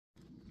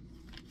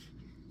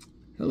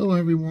Hello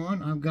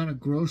everyone, I've got a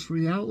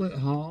grocery outlet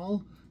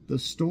haul. The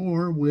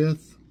store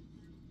with,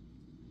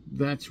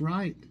 that's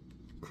right,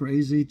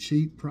 crazy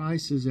cheap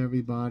prices,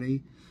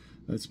 everybody.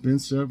 It's been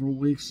several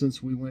weeks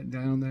since we went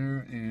down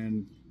there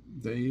and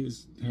they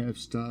have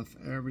stuff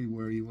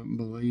everywhere, you wouldn't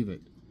believe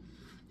it.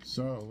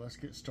 So let's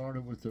get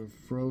started with the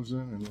frozen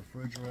and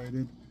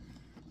refrigerated.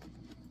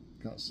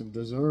 Got some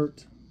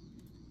dessert,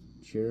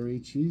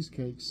 cherry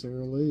cheesecake,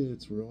 Sara Lee.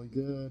 It's really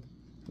good.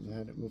 I've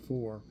had it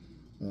before.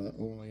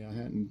 Only I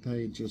hadn't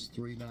paid just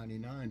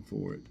 $3.99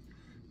 for it.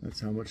 That's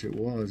how much it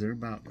was. They're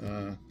about,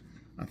 I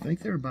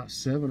think they're about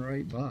 $7 or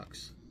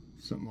 $8,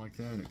 something like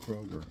that at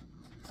Kroger.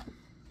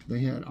 They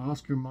had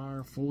Oscar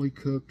Mayer fully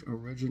cooked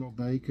original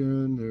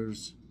bacon.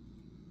 There's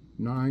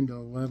 9 to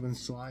 11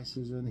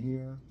 slices in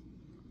here.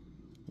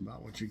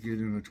 About what you get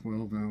in a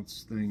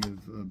 12-ounce thing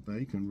of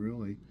bacon,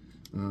 really,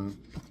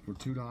 for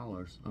 $2.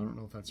 I don't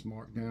know if that's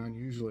marked down.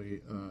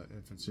 Usually,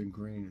 if it's in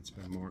green, it's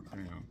been marked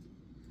down.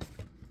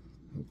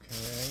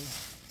 Okay.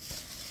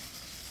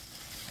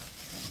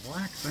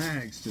 Black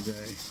bags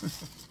today.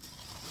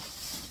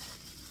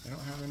 They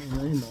don't have any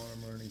name on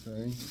them or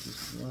anything. It's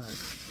just black.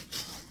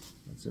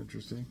 That's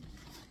interesting.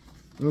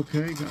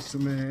 Okay, got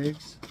some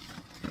eggs.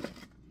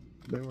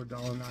 They were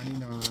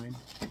 $1.99. Right,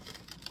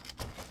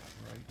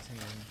 10.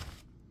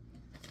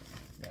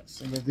 Got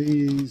some of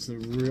these. They're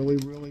really,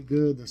 really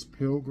good. This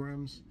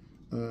Pilgrim's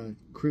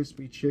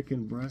crispy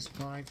chicken breast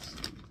bites.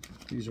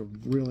 These are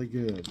really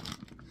good.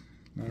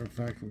 Matter of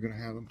fact, we're going to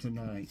have them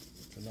tonight.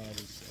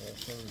 Tonight is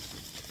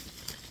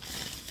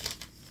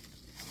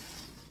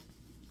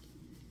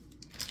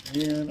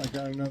Thursday. And I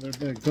got another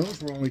bag.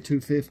 Those were only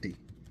 $2.50.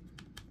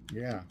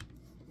 Yeah,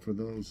 for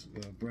those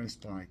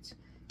breast bites.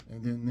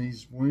 And then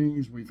these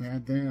wings, we've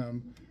had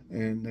them,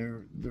 and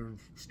they're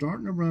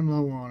starting to run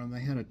low on them.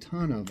 They had a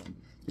ton of them.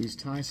 These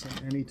Tyson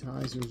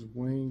Anytizers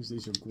wings,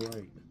 these are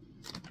great.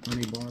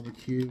 Honey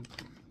barbecue.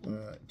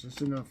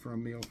 Just enough for a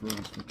meal for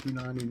us. For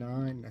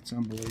 $2.99, that's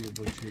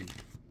unbelievably cheap.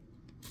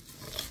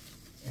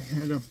 I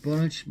had a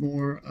bunch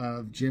more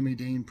of Jimmy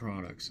Dean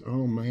products.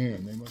 Oh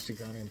man, they must have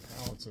got in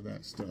pallets of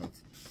that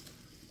stuff.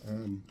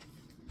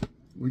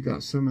 We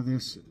got some of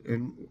this,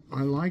 and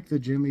I like the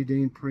Jimmy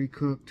Dean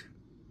pre-cooked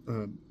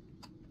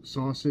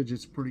sausage.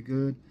 It's pretty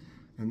good.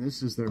 And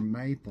this is their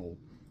maple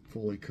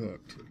fully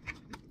cooked.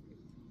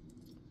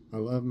 I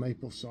love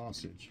maple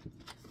sausage.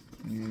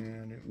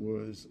 And it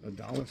was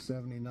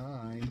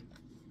 $1.79,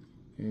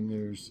 and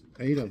there's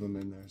 8 of them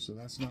in there, so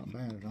that's not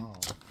bad at all.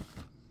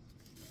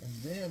 And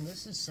then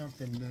this is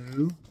something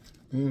new,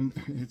 and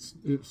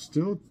it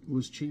still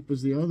was cheap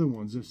as the other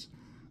ones. This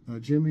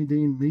Jimmy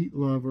Dean Meat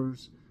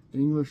Lovers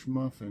English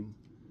muffin,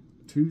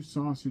 2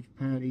 sausage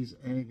patties,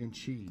 egg, and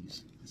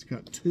cheese. It's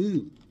got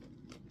 2.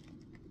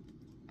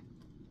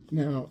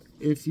 Now,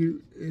 if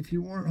you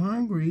weren't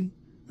hungry,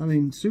 I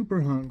mean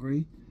super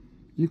hungry,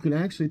 you could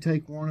actually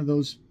take one of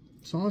those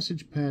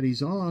sausage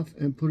patties off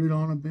and put it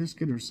on a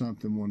biscuit or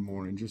something one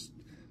morning. Just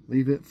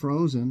leave it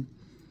frozen,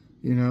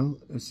 you know,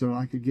 so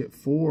I could get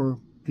 4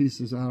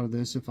 pieces out of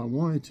this if I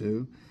wanted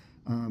to.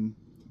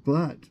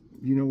 But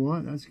you know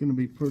what? That's going to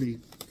be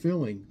pretty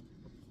filling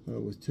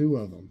with 2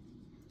 of them.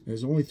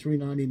 There's only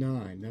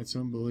 $3.99. That's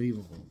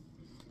unbelievable.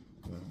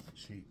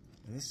 Cheap.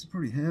 And this is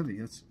pretty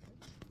heavy.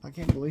 I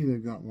can't believe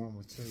they've got one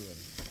with 2 of them.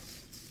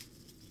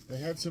 They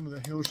had some of the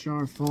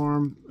Hillshire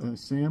Farm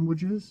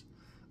sandwiches.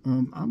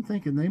 I'm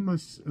thinking they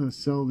must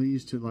sell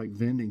these to like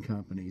vending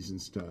companies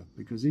and stuff,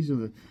 because these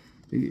are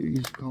you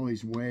used to call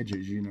these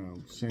wedges, you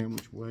know,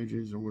 sandwich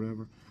wedges or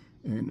whatever,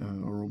 and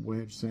or a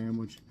wedge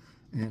sandwich,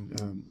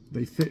 and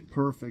they fit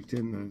perfect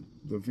in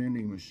the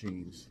vending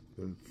machines,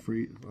 the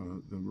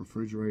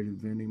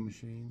refrigerated vending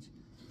machines.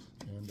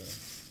 And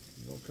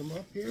we'll come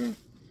up here,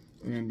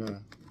 and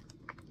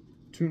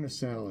tuna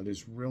salad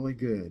is really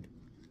good.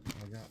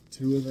 I got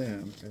 2 of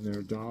them, and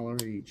they're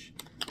 $1 each.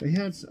 They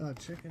had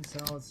chicken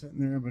salad sitting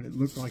there, but it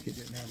looked like it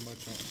didn't have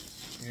much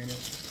in it.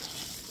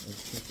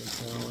 Chicken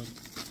salad.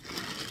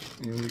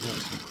 And we got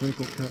some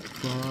crinkle cut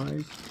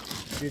fries.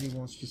 Kitty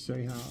wants to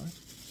say hi.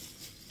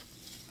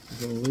 You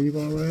gonna leave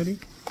already?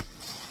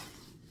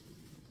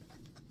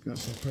 Got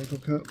some crinkle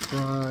cut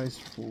fries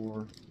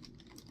for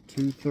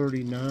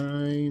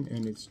 $2.39,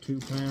 and it's 2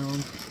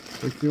 pounds.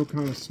 They feel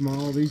kind of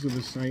small. These are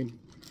the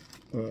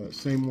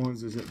same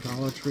ones as at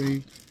Dollar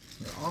Tree.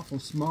 They're awful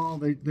small.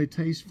 They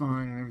taste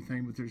fine and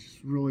everything, but they're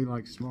just really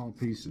like small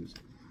pieces.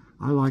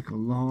 I like a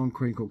long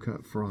crinkle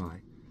cut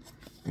fry.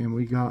 And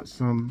we got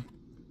some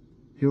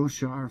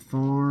Hillshire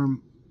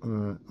Farm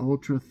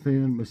ultra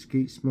thin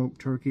mesquite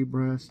smoked turkey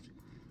breast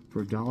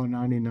for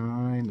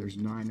 $1.99. There's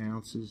 9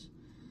 ounces.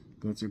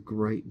 That's a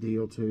great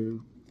deal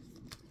too.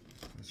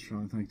 Let's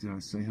try to think. Did I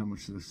say how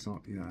much of the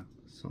sausage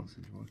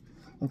was?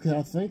 Okay,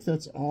 I think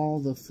that's all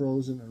the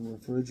frozen and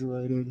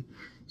refrigerated.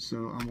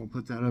 So I'm going to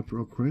put that up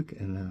real quick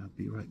and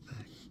be right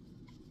back.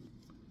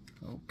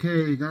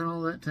 Okay, got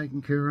all that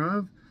taken care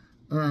of.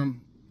 They've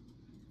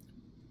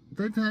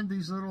had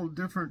these little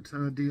different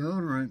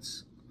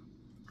deodorants.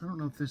 I don't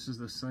know if this is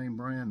the same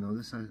brand though.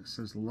 This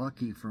says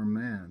Lucky for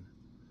Men.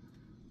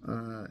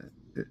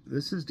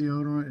 This is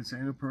deodorant. It's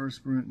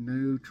antiperspirant,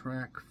 new,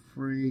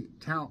 talc-free.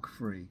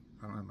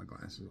 I don't have my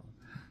glasses on.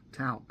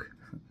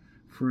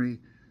 Talc-free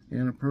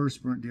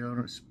antiperspirant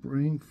deodorant,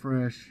 spring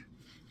fresh,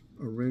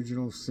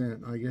 original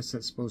scent. I guess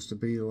that's supposed to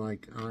be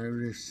like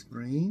Irish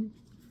Spring.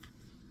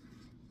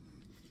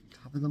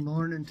 Top of the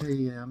morning to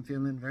you. I'm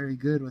feeling very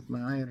good with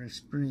my Irish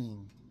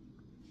Spring.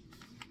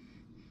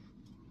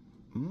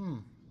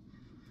 The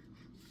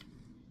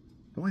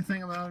only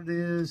thing about it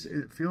is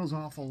it feels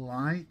awful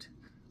light,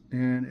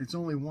 and it's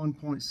only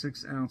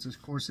 1.6 ounces.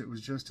 Of course, it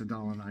was just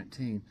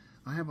 $1.19.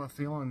 I have a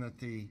feeling that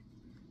the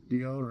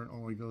deodorant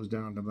only goes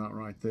down to about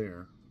right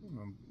there.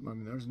 I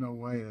mean, there's no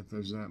way that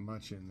there's that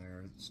much in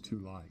there. It's too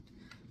light.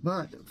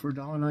 But for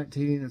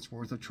 $1.19, it's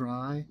worth a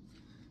try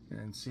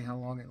and see how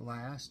long it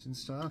lasts and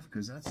stuff,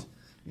 because that's,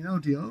 you know,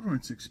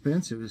 deodorant's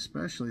expensive,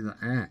 especially the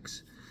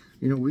Axe.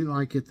 You know, we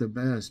like it the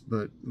best,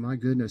 but my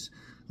goodness,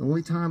 the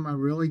only time I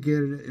really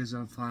get it is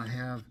if I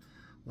have,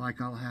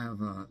 like, I'll have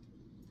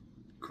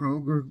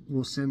Kroger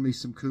will send me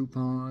some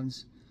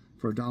coupons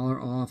for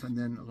 $1 off, and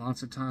then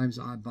lots of times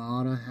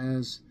Ibotta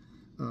has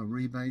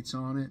rebates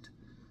on it.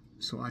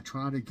 So I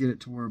try to get it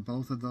to where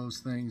both of those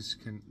things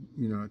can,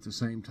 you know, at the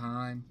same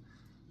time,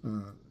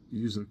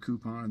 use a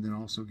coupon and then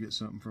also get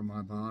something from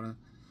Ibotta.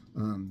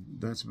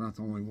 That's about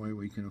the only way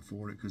we can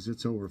afford it, because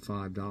it's over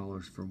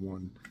 $5 for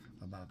one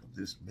about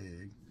this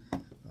big.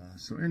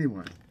 So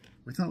anyway,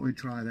 we thought we'd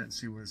try that and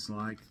see what it's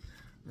like.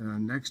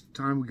 Next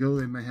time we go,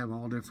 they may have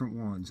all different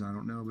ones. I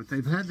don't know, but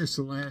they've had this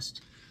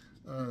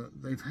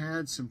they've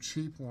had some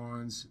cheap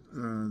ones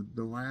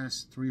the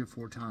last 3 or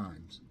 4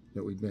 times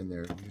that we've been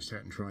there. We just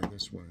hadn't tried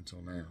this one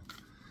until now.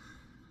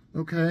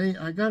 Okay,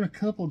 I got a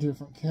couple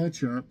different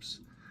ketchups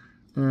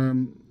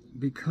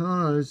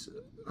because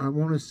I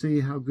want to see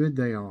how good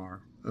they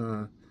are.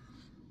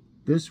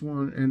 This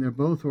one, and they're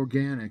both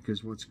organic,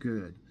 is what's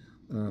good.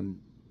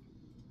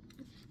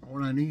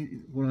 What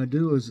I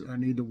do is I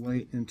need to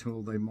wait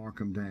until they mark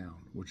them down,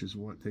 which is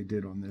what they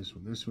did on this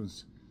one. This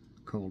one's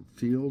called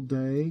Field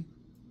Day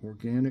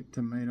Organic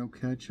Tomato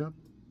Ketchup.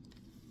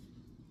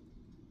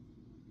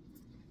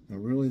 I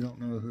really don't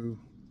know who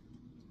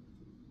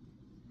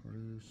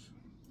produced.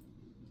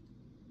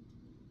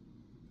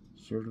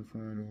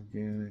 Certified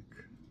organic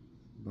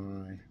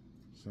by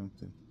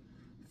something.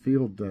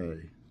 Field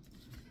Day.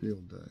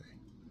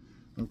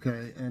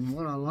 Okay, and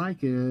what I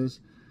like is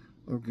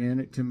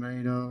organic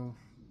tomato,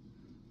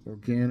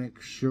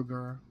 organic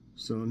sugar,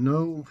 so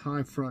no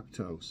high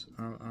fructose.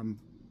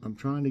 I'm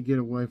trying to get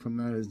away from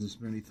that as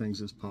many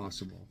things as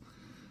possible.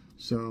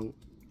 So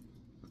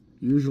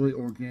usually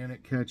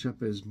organic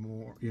ketchup is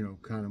more, you know,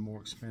 kind of more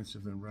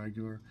expensive than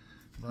regular,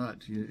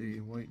 but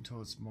you wait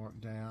until it's marked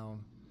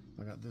down.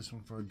 I got this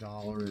one for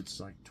 $1. It's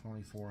like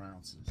 24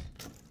 ounces.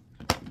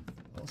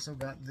 Also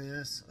got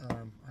this.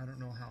 I don't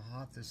know how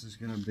hot this is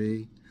going to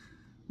be,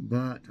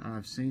 but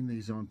I've seen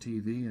these on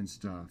TV and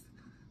stuff.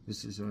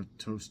 This is a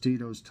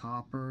Tostitos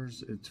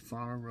Toppers. It's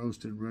fire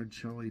roasted red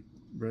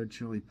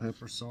chili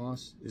pepper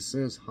sauce. It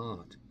says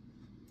hot.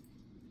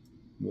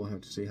 We'll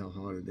have to see how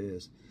hot it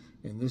is.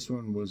 And this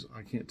one was,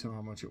 I can't tell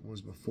how much it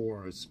was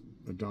before. It's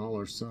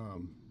 $1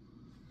 some,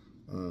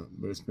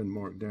 but it's been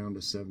marked down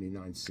to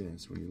 79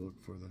 cents when you look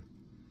for the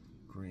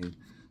green.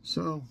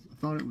 So I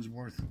thought it was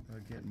worth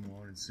getting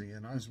one and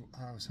seeing. I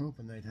was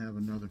hoping they'd have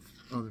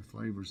other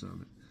flavors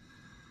of it.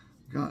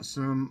 Got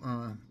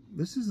some.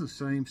 This is the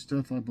same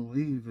stuff, I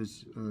believe,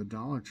 as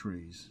Dollar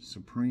Tree's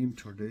Supreme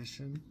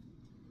Tradition.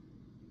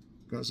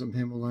 Got some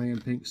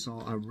Himalayan pink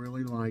salt. I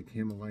really like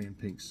Himalayan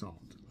pink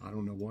salt. I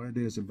don't know what it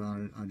is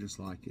about it. I just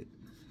like it.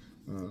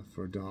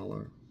 For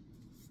 $1.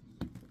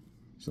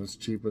 So it's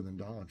cheaper than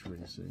Dollar Tree,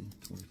 see?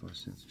 25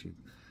 cents cheaper.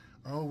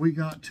 Oh, we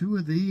got 2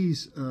 of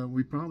these.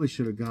 We probably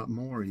should have got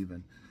more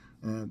even.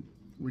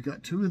 We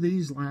got 2 of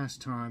these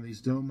last time.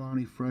 These Del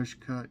Monte fresh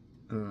cut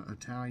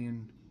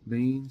Italian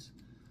beans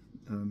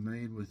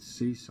made with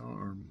sea salt,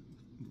 or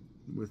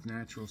with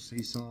natural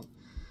sea salt.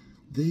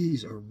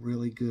 These are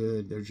really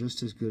good. They're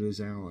just as good as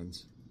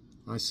Allen's.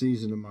 I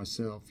season them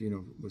myself, you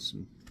know, with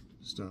some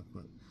stuff,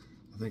 but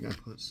I think I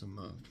put some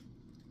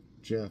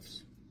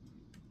Jeff's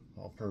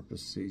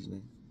all-purpose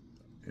seasoning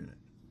in it.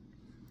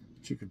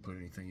 But you could put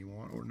anything you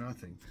want or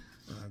nothing.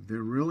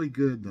 They're really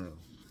good though.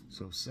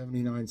 So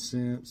 79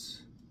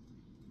 cents.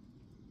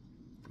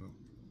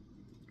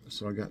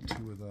 So I got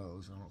 2 of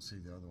those. I don't see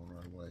the other one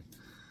right away.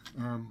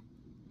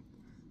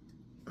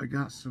 I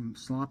got some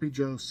Sloppy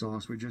Joe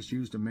sauce. We just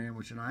used a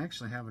manwich, and I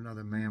actually have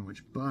another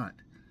manwich, but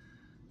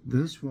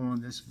this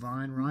one, this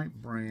Vine Ripe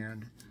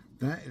brand,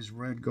 that is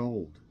red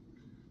gold.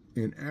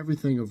 And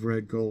everything of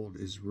red gold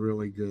is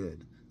really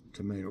good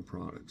tomato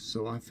products.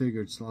 So I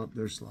figured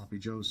their Sloppy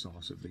Joe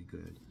sauce would be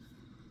good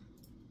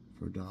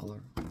for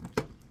 $1.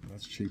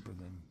 That's cheaper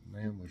than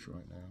manwich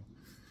right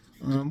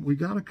now. We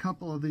got a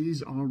couple of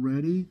these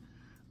already,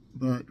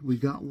 but we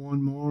got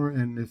one more,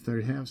 and if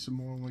they have some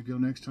more when we go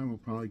next time, we'll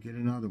probably get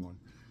another one.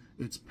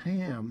 It's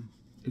Pam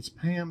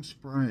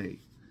spray,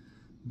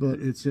 but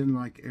it's in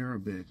like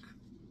Arabic.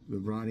 The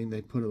writing,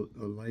 they put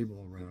a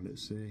label around it.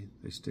 See,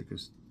 they stick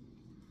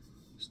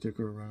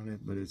sticker around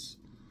it, but it's,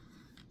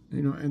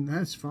 you know, and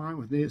that's fine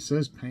with me. It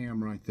says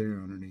Pam right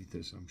there underneath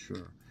this, I'm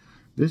sure.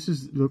 This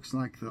looks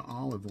like the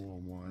olive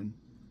oil one.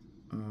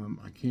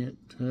 I can't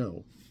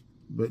tell,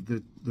 but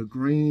the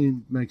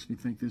green makes me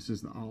think this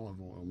is the olive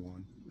oil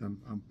one.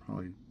 I'm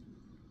probably,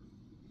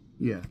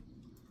 yeah,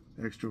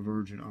 extra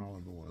virgin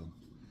olive oil.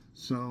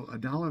 So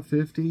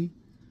 $1.50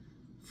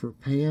 for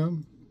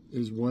Pam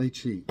is way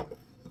cheap,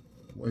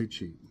 way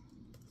cheap.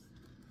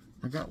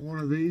 I got one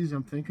of these.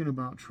 I'm thinking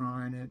about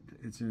trying it.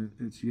 It's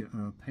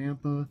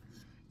Pampa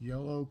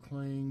Yellow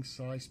Cling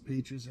Sliced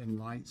Peaches and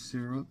Light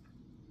Syrup.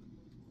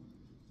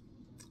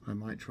 I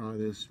might try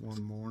this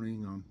one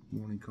morning on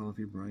morning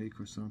coffee break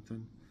or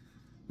something.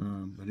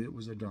 But it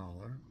was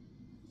 $1.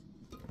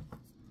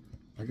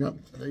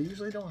 They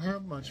usually don't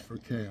have much for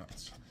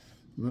cats,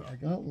 but I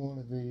got one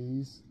of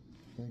these,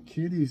 and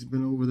Kitty's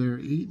been over there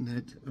eating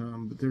it,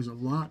 but there's a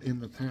lot in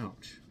the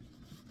pouch.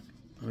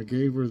 I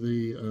gave her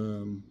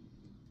the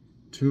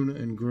tuna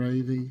and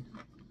gravy,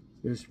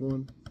 this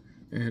one,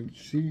 and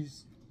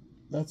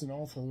that's an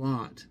awful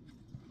lot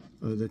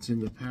that's in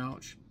the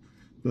pouch,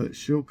 but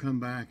she'll come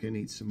back and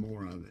eat some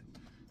more of it.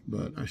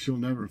 But she'll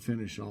never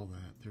finish all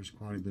that. There's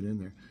quite a bit in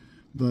there.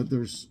 But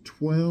there's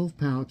 12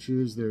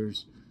 pouches.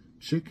 There's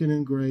chicken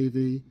and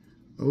gravy,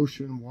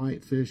 ocean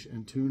whitefish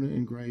and tuna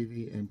and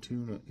gravy, and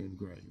tuna and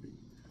gravy.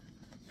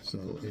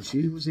 So, and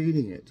she was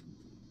eating it.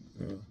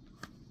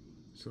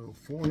 So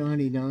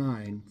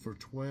 $4.99 for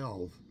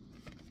 12.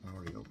 I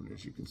already opened it,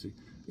 as you can see.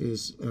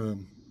 Is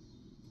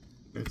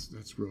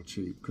that's real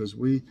cheap, because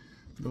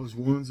those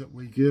ones that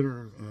we get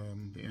are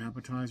the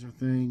appetizer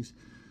things.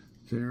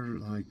 They're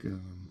like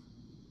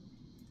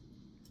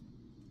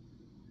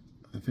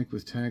I think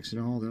with tax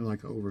and all, they're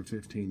like over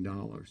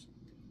 $15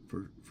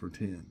 for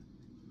 10.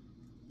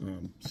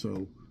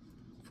 So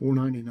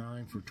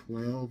 $4.99 for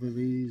 12 of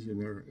these, and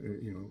they're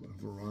you know, a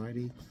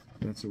variety.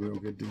 That's a real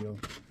good deal.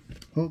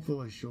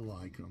 Hopefully she'll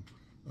like them.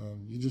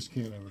 You just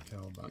can't ever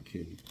tell about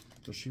Kitty.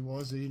 So she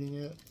was eating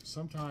it.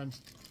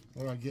 Sometimes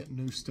when I get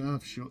new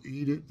stuff, she'll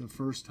eat it the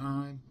first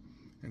time,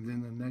 and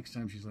then the next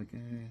time she's like,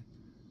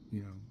 you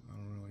know, I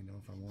don't really know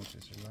if I want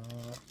this or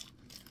not.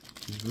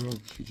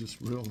 She's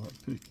just real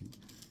picky.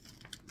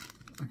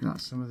 I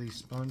got some of these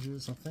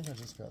sponges. I think I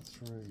just got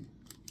 3.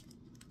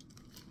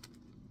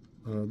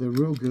 They're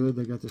real good.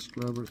 They got the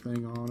scrubber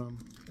thing on them,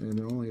 and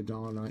they're only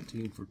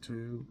 $1.19 for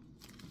 2.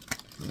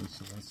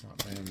 So that's not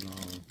bad at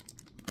all.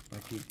 I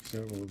keep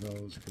several of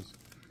those, because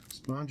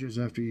sponges,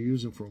 after you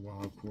use them for a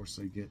while, of course,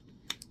 they get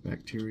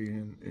bacteria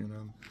in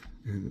them.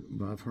 And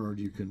I've heard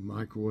you can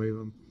microwave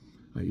them.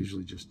 I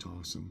usually just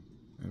toss them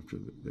after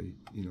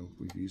you know,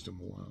 we've used them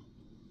a while.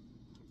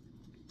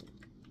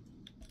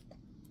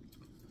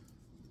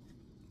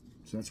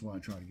 So that's why I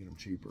try to get them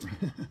cheaper.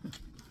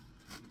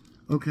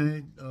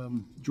 Okay,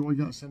 Joy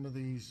got some of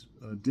these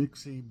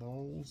Dixie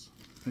bowls,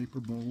 paper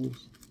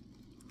bowls.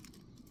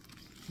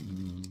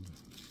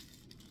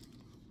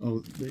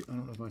 Oh, I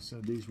don't know if I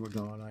said these were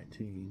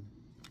 $1.19.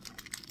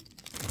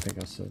 I think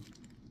I said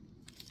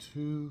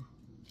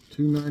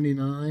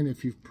 $2.99.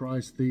 If you've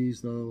priced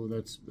these, though,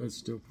 that's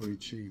still pretty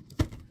cheap.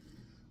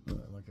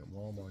 Like at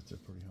Walmart, they're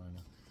pretty high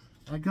now.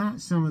 I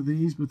got some of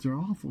these, but they're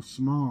awful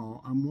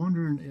small. I'm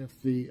wondering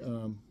if the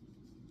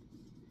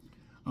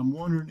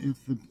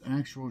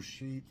actual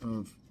sheet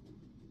of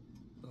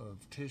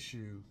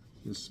tissue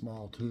is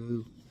small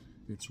too.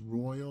 It's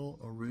Royal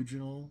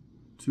Original.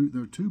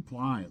 They're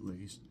 2-ply at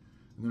least,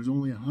 and there's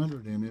only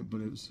 100 in it, but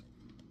it was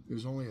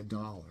only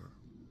 $1.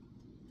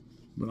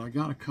 But I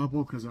got a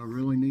couple because I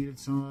really needed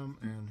some,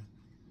 and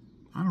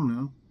I don't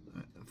know,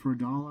 for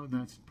 $1,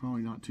 that's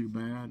probably not too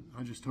bad.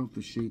 I just hope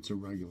the sheets are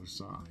regular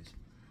size.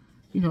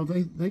 You know,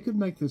 they could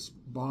make this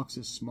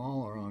boxes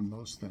smaller on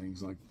most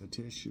things, like the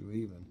tissue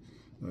even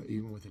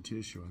with the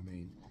tissue, I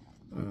mean,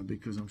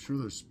 because I'm sure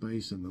there's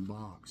space in the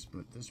box,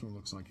 but this one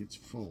looks like it's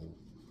full,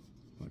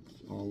 like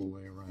all the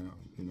way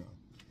around, you know.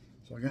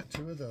 So I got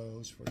 2 of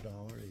those for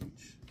 $1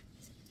 each.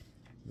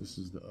 This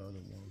is the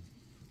other one.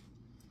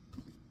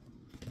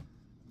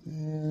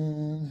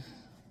 And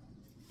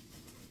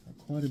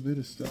quite a bit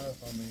of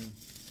stuff. I mean,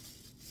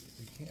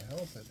 you can't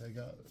help it. They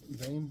got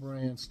name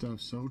brand stuff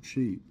so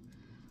cheap.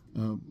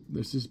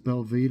 This is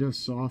Belvita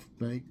soft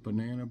baked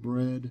banana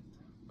bread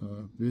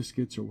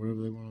biscuits, or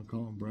whatever they want to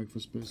call them,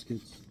 breakfast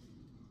biscuits,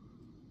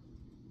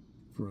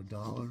 for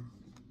 $1.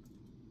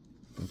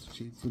 That's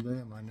cheap for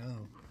them, I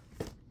know.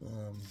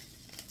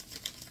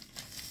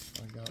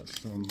 I got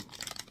more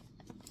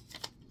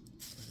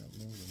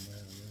than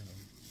that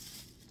around.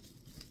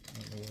 I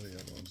don't know where the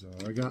other ones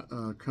are. I got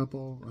a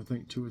couple, I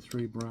think 2 or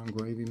 3 brown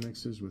gravy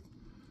mixes with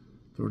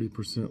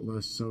 30%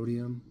 less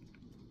sodium,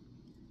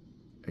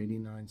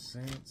 89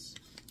 cents.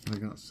 I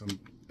got some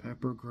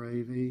peppered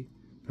gravy,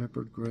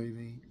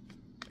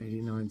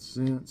 89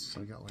 cents.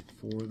 I got like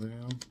 4 of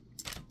them.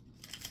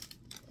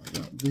 I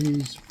got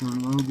these for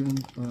Logan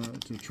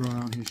to try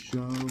on his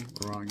show,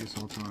 or I guess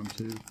I'll try them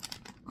too.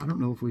 I don't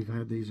know if we've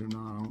had these or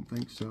not. I don't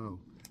think so.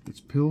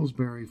 It's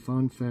Pillsbury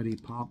Funfetti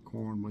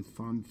popcorn with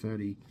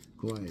Funfetti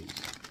glaze.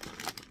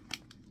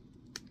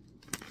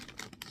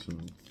 So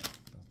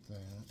got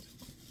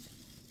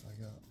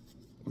that.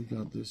 We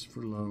got this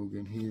for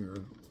Logan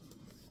here.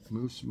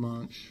 Moose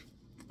Munch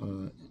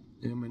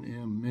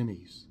M&M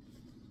Minis.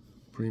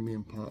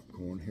 Premium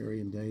popcorn, Harry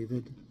and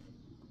David.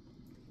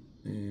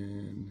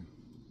 And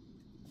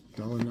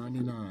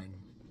 $1.99.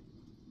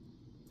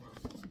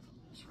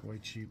 It's way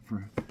cheap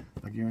for,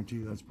 I guarantee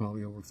that's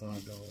probably over $5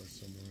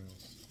 somewhere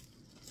else.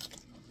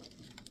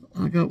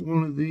 I got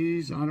one of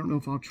these. I don't know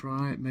if I'll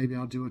try it. Maybe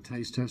I'll do a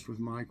taste test with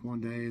Mike one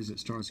day as it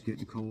starts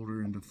getting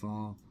colder into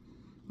fall.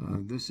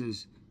 This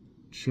is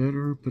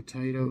Cheddar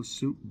Potato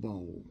Soup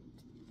Bowl.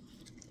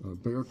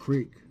 Bear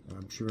Creek.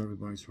 I'm sure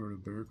everybody's heard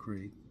of Bear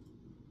Creek.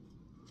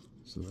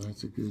 So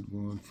that's a good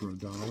one for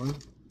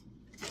 $1.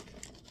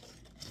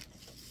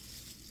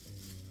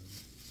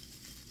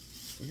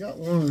 We got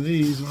one of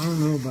these. I don't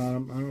know about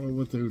them. I don't know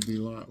what they would be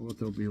like. What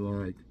they'll be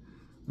like.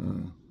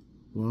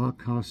 La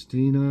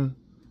Costina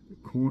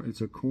corn.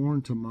 It's a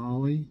corn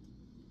tamale.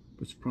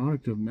 It's a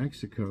product of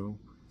Mexico.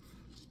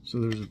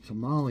 So there's a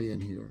tamale in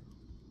here,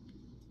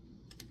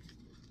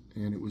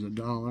 and it was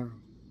 $1.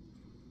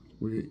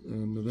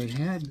 And they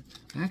had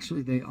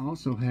actually they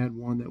also had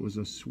one that was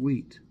a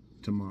sweet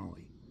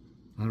tamale.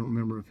 I don't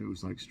remember if it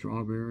was like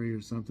strawberry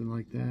or something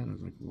like that. I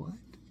was like, what?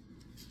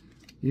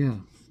 Yeah.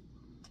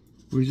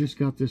 We just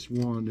got this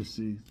one to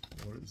see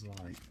what it's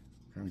like.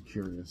 Kind of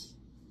curious.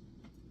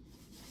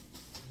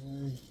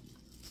 Okay.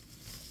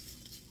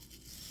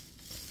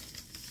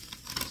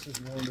 This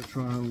is one to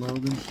try on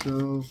Logan's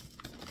show.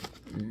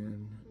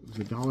 And it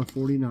was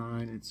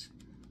 $1.49. It's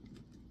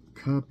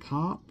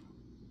Kapop.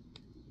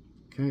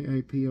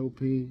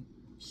 K-A-P-O-P.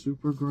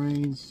 Super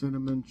Grain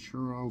Cinnamon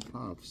Churro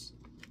Puffs.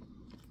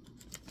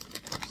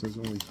 It says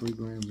only 3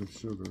 grams of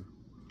sugar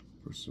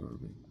per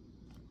serving.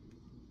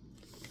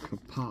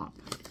 Kapop.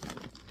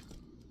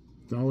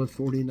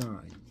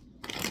 $1.49.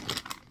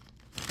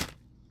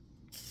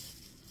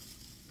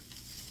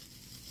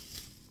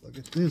 Look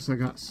at this. I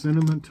got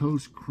Cinnamon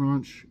Toast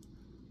Crunch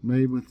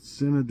made with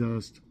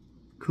Cinnadust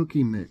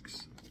cookie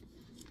mix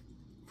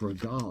for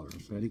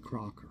 $1. Betty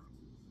Crocker.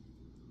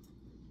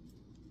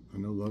 I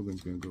know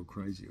Logan's going to go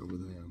crazy over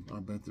them. I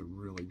bet they're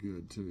really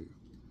good too.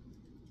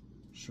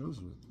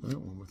 Shows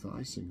that one with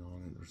icing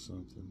on it or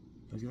something.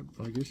 I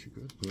guess you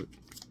could put.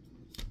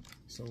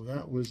 So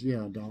that was, yeah,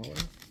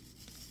 $1.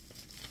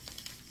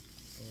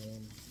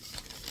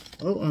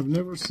 Oh, I've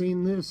never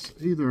seen this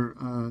either.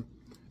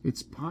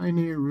 It's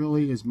Pioneer.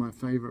 Really is my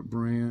favorite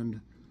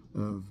brand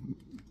of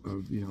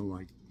you know,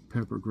 like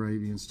pepper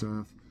gravy and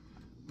stuff.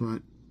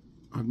 But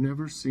I've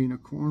never seen a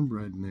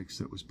cornbread mix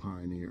that was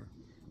Pioneer.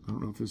 I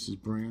don't know if this is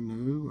brand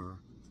new or,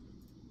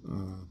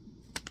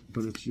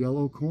 but it's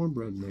yellow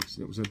cornbread mix.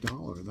 And it was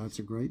 $1. That's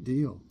a great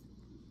deal.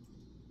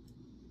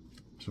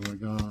 So I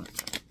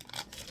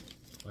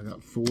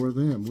got 4 of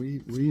them.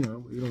 We you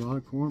know, eat a lot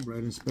of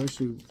cornbread,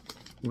 especially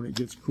when it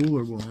gets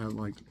cooler. We'll have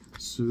like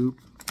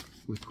soup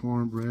with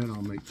cornbread.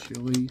 I'll make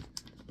chili.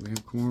 We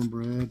have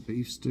cornbread,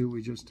 beef stew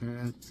we just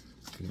had.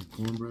 We have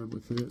cornbread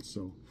with it.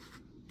 So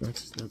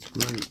that's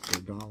great for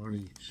 $1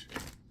 each.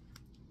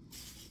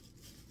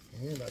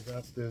 And I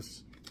got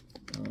this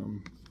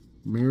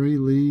Mary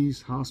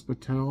Lee's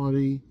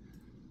Hospitality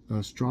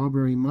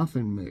strawberry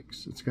muffin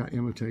mix. It's got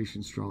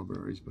imitation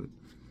strawberries, but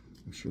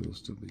I'm sure they'll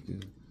still be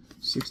good.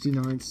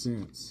 69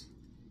 cents.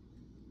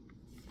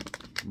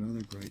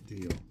 Another great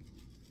deal.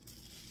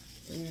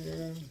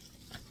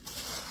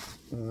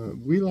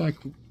 And we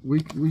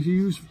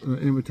use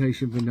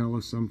imitation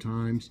vanilla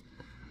sometimes,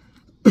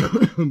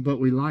 but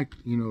we like,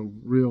 you know,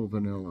 real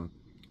vanilla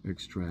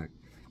extract.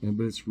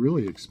 But it's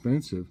really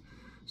expensive.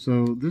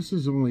 So this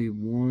is only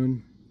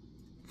 1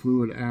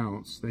 fluid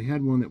ounce. They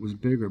had one that was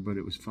bigger, but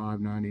it was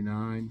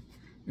 $5.99,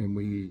 and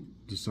we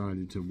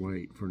decided to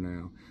wait for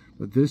now.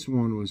 But this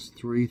one was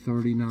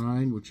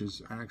 $3.39, which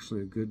is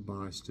actually a good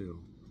buy still.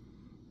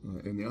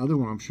 And the other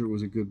one I'm sure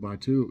was a good buy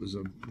too. It was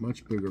a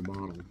much bigger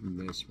bottle than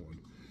this one.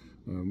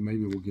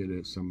 Maybe we'll get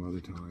it some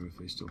other time if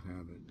they still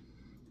have it.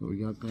 But we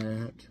got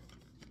that.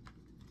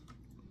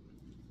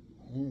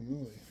 Oh,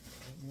 really?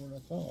 More than I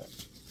thought.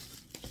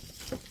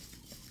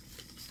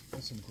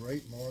 Got some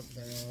great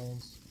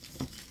markdowns.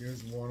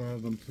 Here's one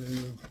of them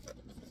too.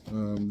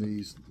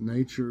 These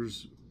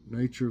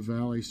Nature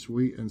Valley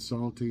Sweet and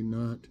Salty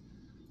Nut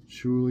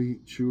Chewy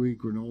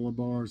granola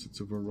bars. It's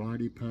a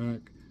variety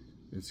pack.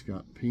 It's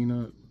got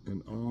peanut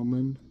and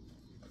almond.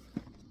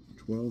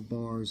 12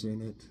 bars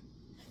in it.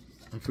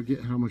 I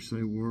forget how much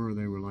they were.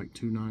 They were like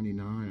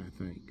 $2.99, I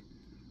think.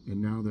 And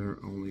now they're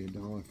only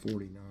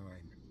 $1.49.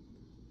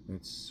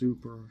 That's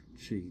super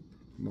cheap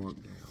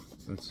markdown.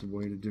 That's the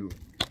way to do it.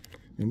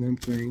 And then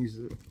things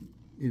that,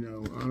 you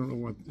know, I don't know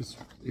what this,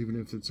 even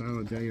if it's out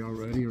of date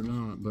already or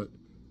not, but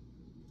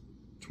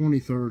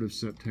 23rd of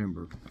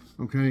September.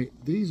 Okay,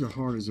 these are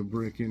hard as a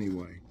brick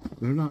anyway.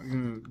 They're not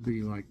going to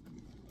be like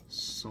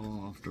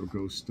soft or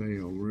go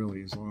stale,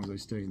 really, as long as they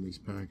stay in these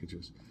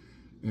packages.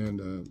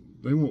 And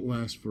they won't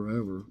last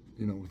forever,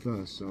 you know, with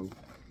us. So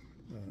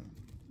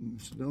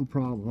it's no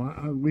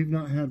problem. We've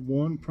not had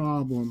one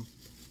problem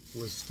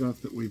with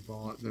stuff that we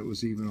bought that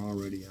was even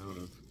already out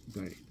of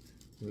date.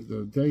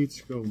 The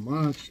dates go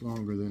much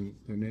longer than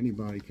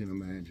anybody can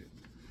imagine.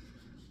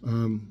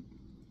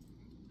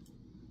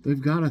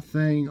 They've got a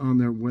thing on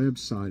their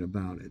website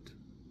about it.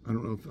 I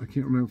don't know if, I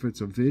can't remember if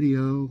it's a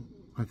video.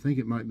 I think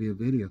it might be a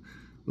video.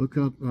 Look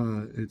up,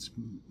 it's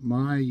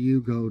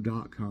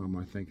myugo.com,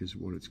 I think is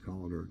what it's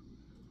called, or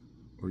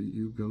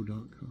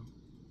yugo.com.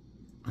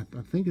 I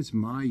think it's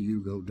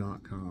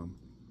myugo.com.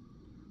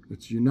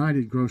 It's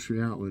United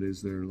Grocery Outlet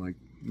is their like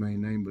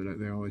main name, but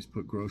they always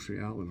put Grocery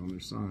Outlet on their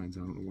signs.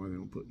 I don't know why they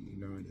don't put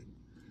United.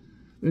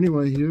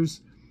 Anyway, here's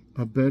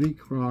a Betty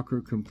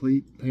Crocker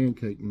complete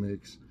pancake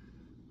mix.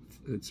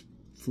 It's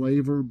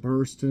flavor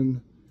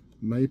bursting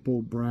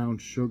maple brown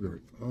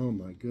sugar. Oh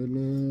my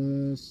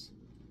goodness.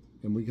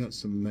 And we got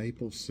some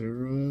maple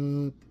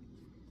syrup.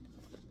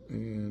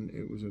 And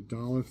it was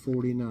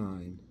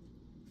 $1.49.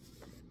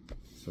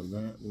 So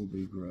that will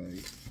be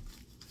great.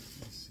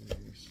 Let's see,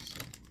 here's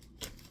some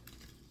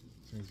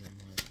things I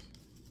like.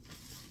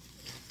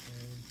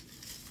 Okay.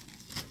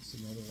 That's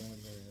another one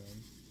there.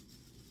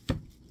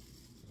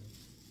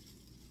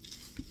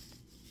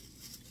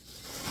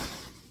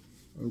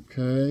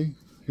 Okay,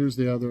 here's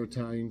the other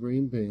Italian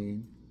green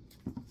bean.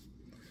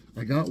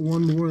 I got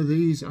one more of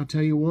these. I'll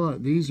tell you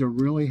what, these are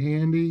really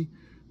handy.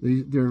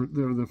 They're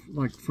the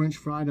like French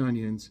fried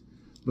onions,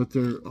 but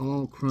they're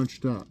all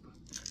crunched up.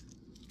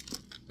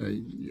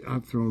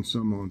 I've thrown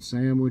some on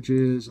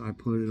sandwiches. I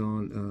put it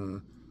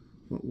on,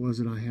 what was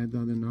it I had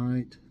the other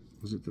night?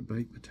 Was it the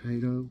baked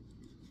potato?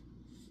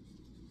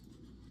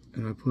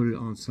 And I put it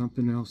on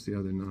something else the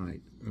other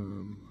night.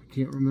 I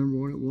can't remember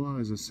what it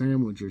was, a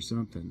sandwich or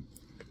something.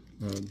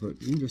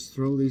 But you can just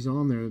throw these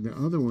on there. The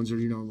other ones are,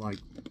 you know, like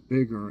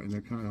bigger, and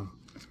they're kind of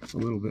a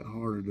little bit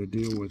harder to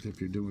deal with if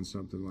you're doing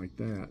something like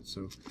that.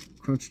 So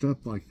crunched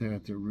up like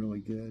that, they're really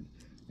good,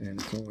 and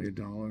it's only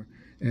 $1.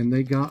 And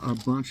they got a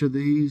bunch of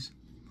these,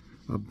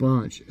 a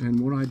bunch.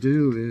 And what I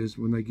do is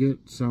when they get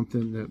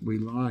something that we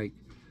like,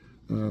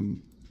 I'll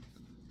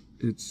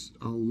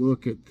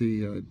look at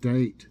the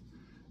date,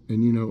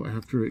 and you know,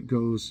 if it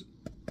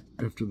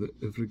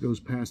goes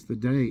past the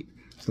date,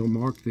 they'll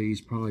mark these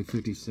probably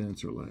 50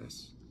 cents or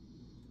less.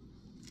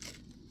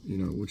 You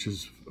know, which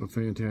is a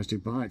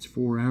fantastic buy. It's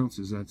 4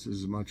 ounces. That's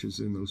as much as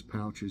in those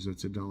pouches.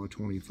 That's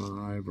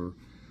 $1.25 or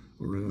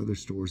at other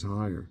stores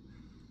higher.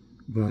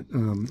 But I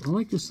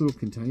like this little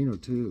container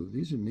too.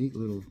 These are neat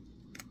little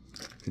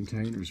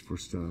containers for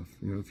stuff.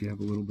 You know, if you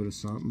have a little bit of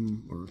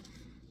something or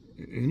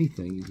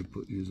anything you could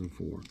use them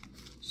for.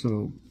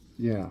 So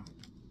yeah,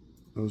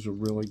 those are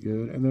really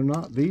good. And they're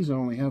not. These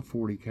only have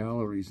 40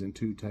 calories and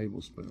 2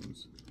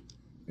 tablespoons.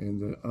 And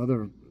the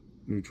other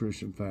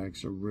nutrition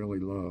facts are really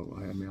low.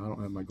 I mean, I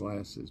don't have my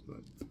glasses,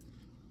 but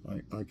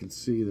I can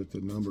see that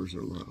the numbers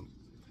are low.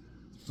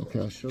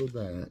 Okay, I showed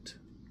that.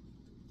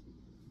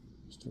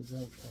 Still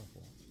got a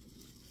couple.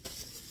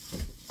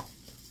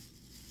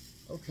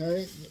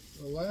 Okay,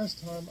 the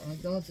last time I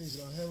got these,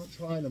 and I haven't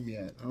tried them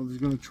yet. I was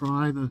going to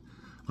try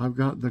I've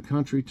got the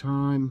Country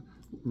Time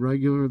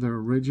regular, their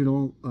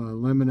original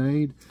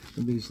lemonade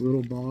in these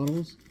little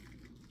bottles.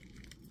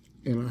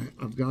 And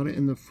I've got it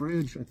in the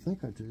fridge. I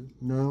think I do.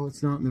 No,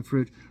 it's not in the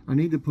fridge. I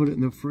need to put it in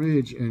the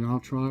fridge, and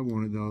I'll try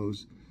one of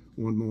those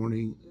one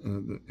morning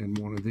and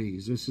one of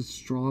these. This is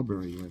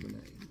strawberry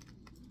lemonade,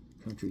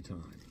 Country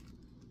Time.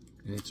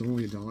 And it's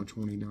only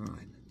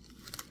 $1.29.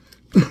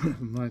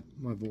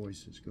 my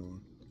voice is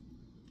going.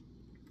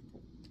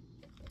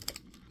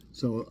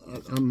 So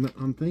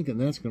I'm thinking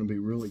that's going to be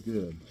really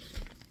good.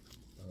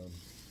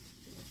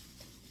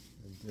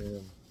 And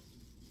then,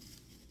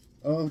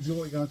 oh,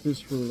 Joy got this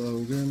for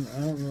Logan.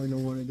 I don't really know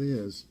what it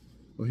is.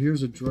 Well,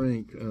 here's a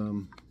drink.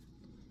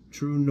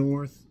 True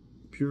North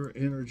Pure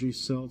Energy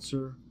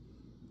Seltzer.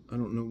 I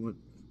don't know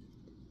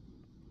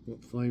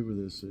what flavor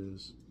this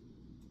is.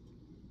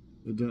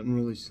 It doesn't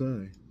really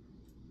say.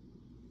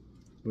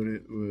 But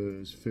it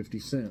was 50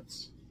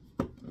 cents.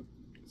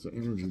 It's an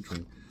energy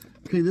drink.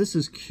 Okay, this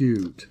is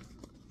cute.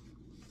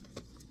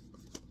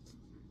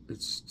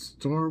 It's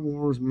Star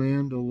Wars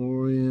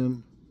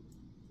Mandalorian.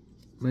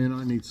 Man,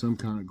 I need some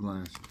kind of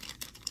glass.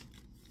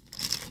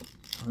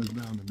 There's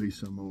bound to be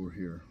some over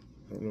here.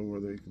 I don't know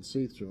whether you can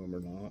see through them or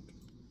not.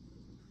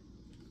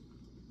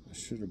 I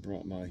should have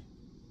brought my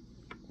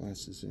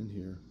glasses in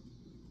here.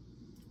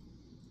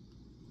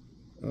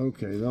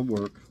 Okay, that'll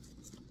work.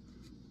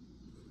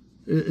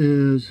 It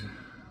is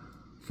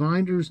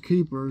Finders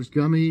Keepers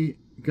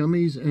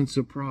Gummies and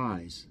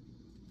Surprise.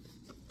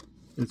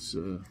 It's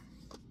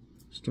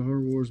Star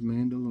Wars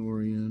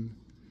Mandalorian.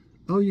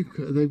 Oh,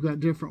 they've got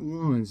different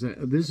ones.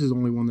 This is the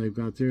only one they've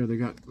got there. They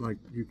got, like,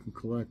 you can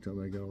collect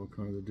them. They got all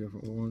kinds of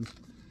different ones.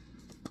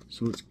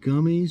 So it's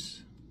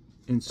Gummies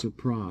and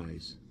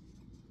Surprise.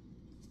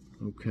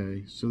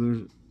 Okay, so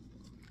there's,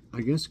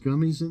 I guess,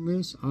 gummies in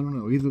this? I don't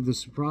know. Either the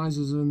surprise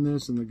is in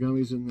this and the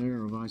gummies in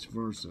there, or vice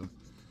versa.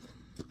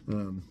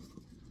 I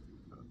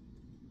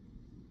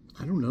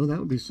don't know. That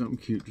would be something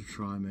cute to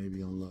try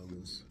maybe on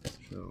Logan's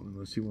show.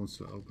 Unless he wants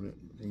to open it.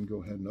 He can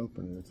go ahead and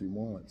open it if he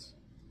wants.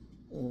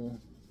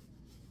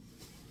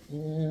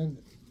 And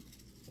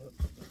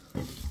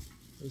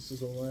This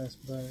is the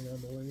last bag, I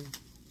believe.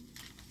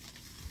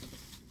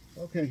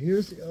 Okay,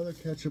 here's the other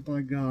ketchup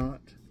I got,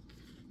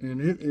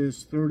 and it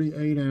is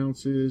 38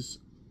 ounces.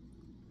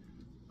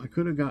 I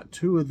could have got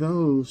 2 of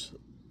those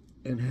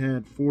and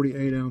had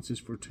 48 ounces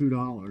for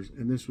 $2,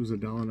 and this was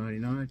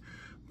 $1.99.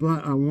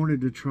 But I wanted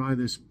to try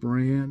this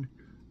brand,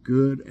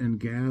 Good and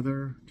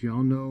Gather. Do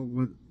y'all know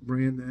what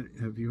brand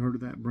that? Have you heard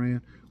of that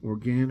brand?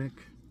 Organic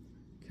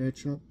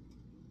ketchup.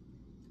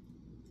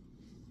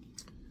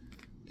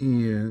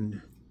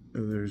 And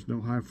there's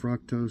no high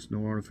fructose,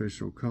 no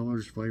artificial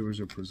colors, flavors,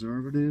 or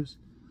preservatives.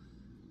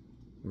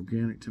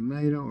 Organic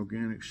tomato,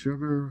 organic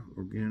sugar,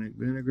 organic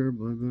vinegar,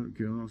 blah, blah,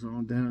 goes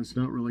on down. It's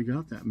not really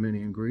got that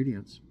many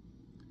ingredients.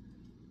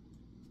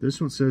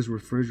 This one says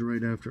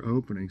refrigerate after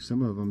opening.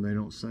 Some of them they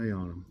don't say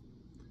on them.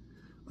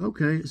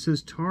 Okay, it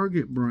says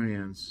Target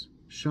brands.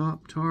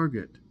 Shop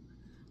Target.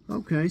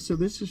 Okay, so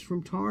this is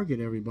from Target,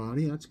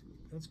 everybody. That's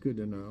good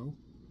to know.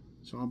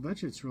 So I'll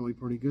bet you it's really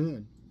pretty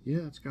good.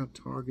 Yeah, it's got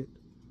Target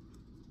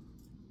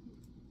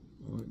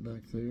right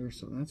back there,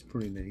 so that's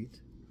pretty neat.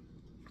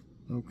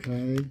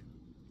 Okay.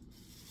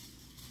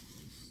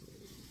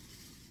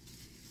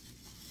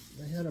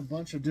 They had a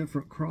bunch of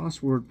different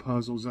crossword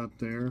puzzles up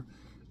there,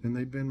 and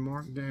they've been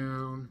marked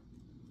down.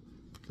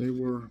 They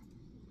were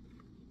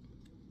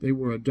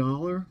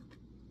 $1,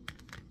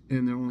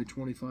 and they're only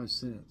 25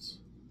 cents.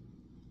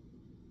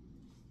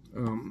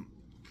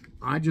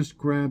 I just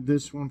grabbed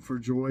this one for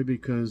joy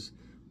because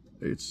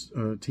it's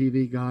a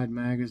TV Guide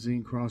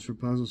magazine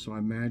crossword puzzle, so I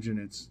imagine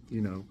it's,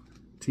 you know,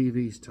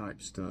 TV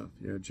type stuff.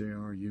 Yeah,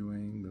 J.R.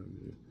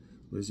 Ewing,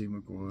 Lizzie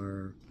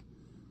McGuire,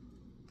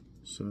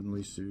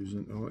 Suddenly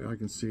Susan. Oh, I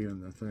can see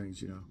on the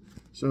things, you know.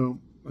 So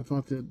I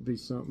thought that'd be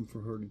something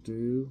for her to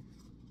do,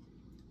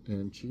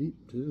 and cheap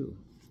too.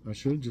 I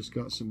should have just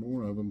got some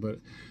more of them, but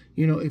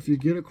you know, if you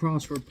get a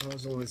crossword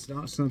puzzle, it's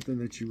not something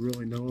that you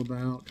really know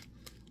about,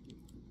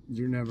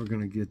 you're never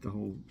going to get the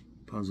whole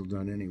puzzle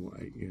done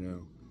anyway, you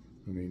know.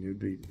 I mean, it'd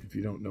be, if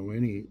you don't know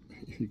any,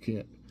 you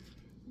can't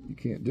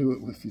do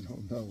it if you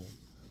don't know them.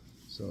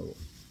 So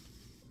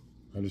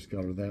I just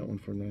got her that one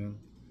for now.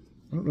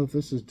 I don't know if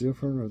this is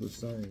different or the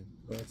same,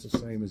 but it's the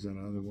same as that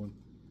other one.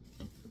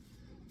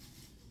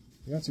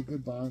 That's a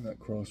good buy on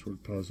that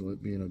crossword puzzle,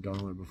 it being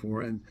 $1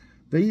 before. And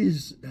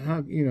these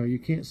have, you know, you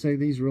can't say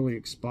these really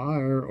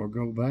expire or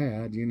go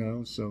bad, you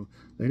know, so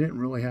they didn't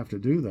really have to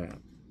do that.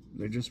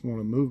 They just want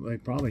to move. They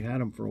probably had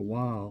them for a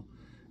while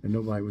and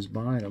nobody was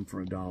buying them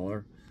for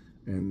 $1,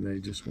 and they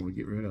just want to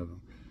get rid of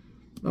them.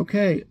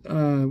 Okay,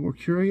 we're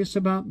curious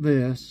about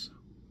this.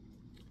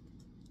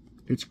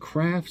 It's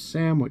Kraft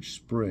sandwich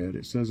spread.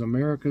 It says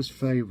America's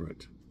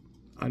favorite.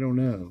 I don't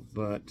know,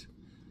 but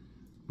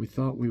we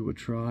thought we would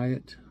try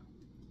it.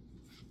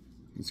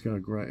 It's got a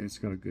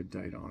good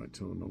date on it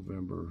till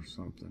November or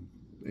something,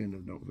 end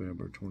of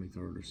November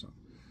 23rd or something,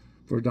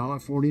 for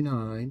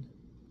 $1.49.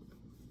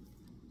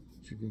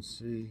 As you can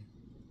see.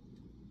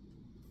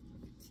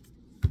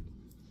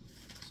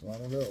 So I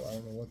don't know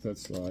what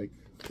that's like.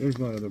 There's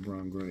my other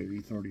brown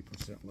gravy,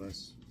 30%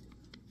 less.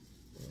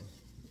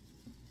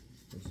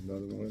 There's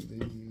another one of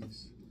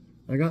these.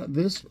 I got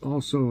this,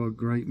 also a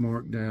great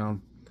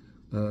markdown.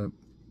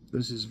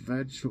 This is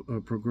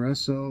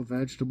Progresso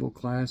Vegetable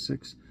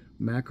Classics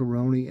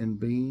macaroni and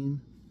bean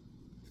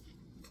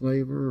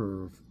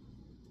flavor or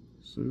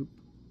soup.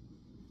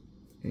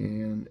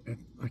 And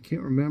I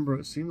can't remember,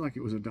 it seemed like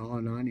it was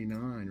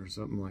 $1.99 or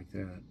something like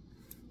that,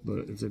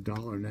 but it's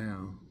 $1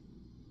 now.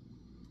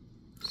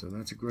 So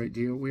that's a great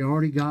deal. We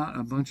already got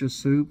a bunch of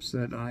soups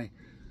that I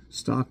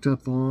stocked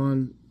up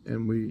on,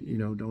 and we, you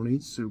know, don't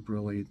eat soup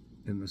really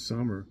in the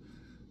summer.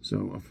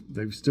 So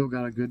they've still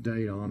got a good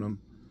date on them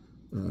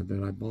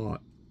that I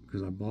bought,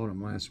 because I bought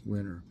them last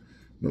winter.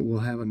 But we'll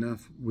have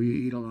enough. We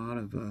eat a lot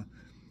of,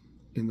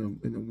 in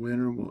the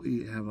winter, we'll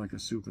have like a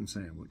soup and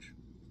sandwich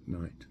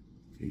night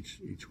each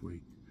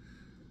week.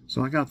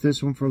 So I got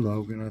this one for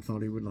Logan. I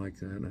thought he would like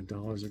that. And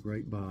 $1's a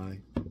great buy.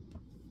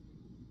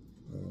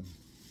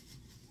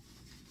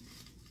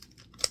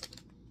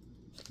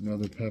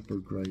 Another pepper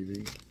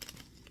gravy.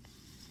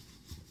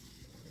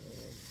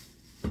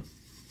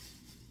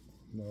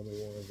 Another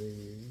one of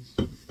these.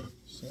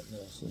 Something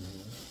else in here.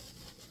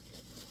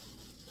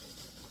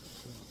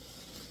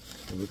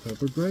 Another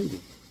pepper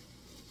gravy.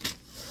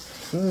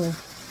 So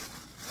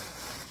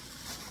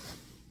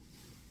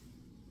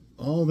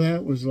all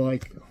that was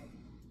like, oh,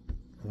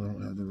 I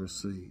don't have the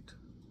receipt.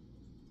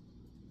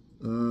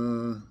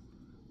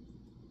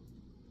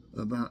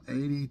 About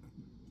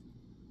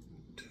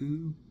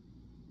 82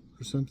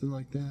 or something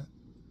like that.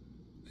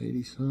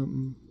 80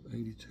 something,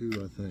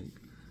 82 I think.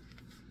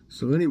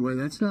 So anyway,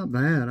 that's not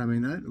bad. I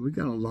mean, we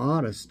got a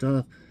lot of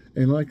stuff,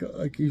 and like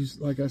I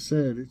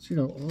said, it's, you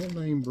know, all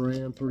name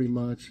brand pretty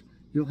much.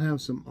 You'll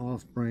have some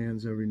off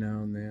brands every now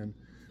and then,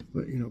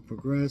 but you know,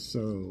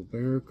 Progresso,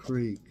 Bear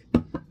Creek.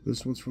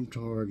 This one's from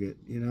Target.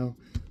 You know,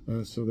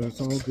 so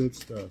that's all good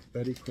stuff.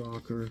 Betty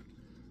Crocker.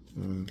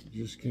 You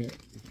just can't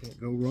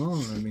go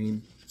wrong. I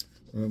mean,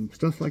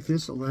 stuff like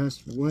this will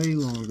last way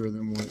longer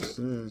than what it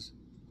says.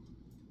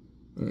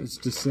 It's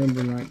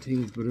December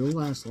 19th, but it'll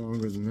last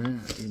longer than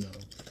that, you know.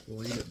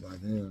 We'll eat it by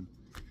then.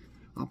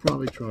 I'll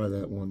probably try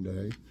that one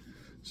day.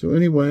 So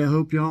anyway, I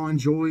hope y'all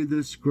enjoy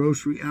this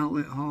grocery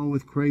outlet haul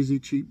with crazy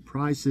cheap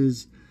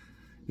prices.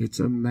 It's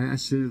a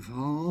massive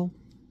haul.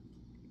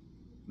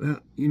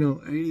 You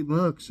know, 80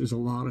 bucks is a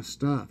lot of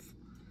stuff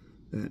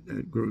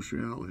at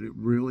grocery outlet. It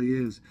really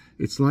is.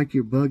 It's like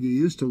your buggy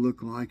used to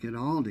look like at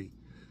Aldi.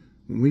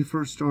 When we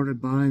first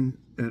started buying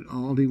at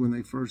Aldi, when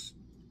they first,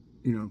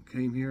 you know,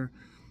 came here,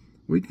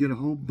 we'd get a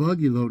whole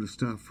buggy load of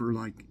stuff for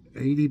like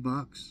 80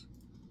 bucks.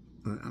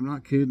 I'm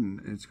not kidding.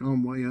 It's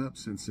gone way up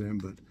since then,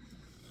 but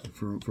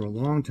for a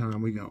long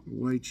time, we got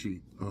way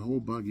cheap. A whole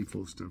buggy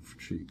full of stuff for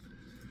cheap.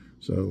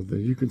 So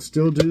you can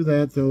still do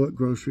that, though, at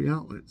grocery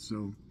outlets.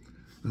 So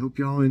I hope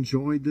y'all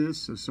enjoyed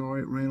this. So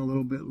sorry it ran a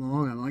little bit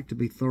long. I like to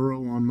be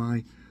thorough on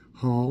my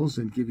hauls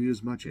and give you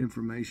as much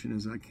information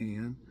as I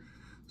can.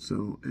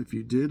 So if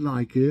you did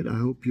like it, I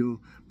hope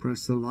you'll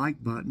press the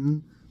like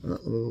button.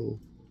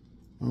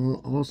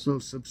 Also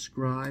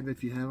subscribe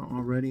if you haven't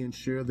already, and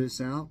share this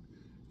out.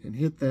 And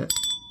hit that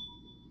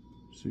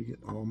so you get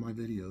all my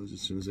videos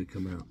as soon as they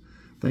come out.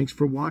 Thanks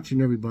for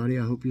watching, everybody.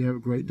 I hope you have a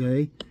great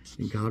day,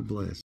 and God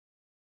bless.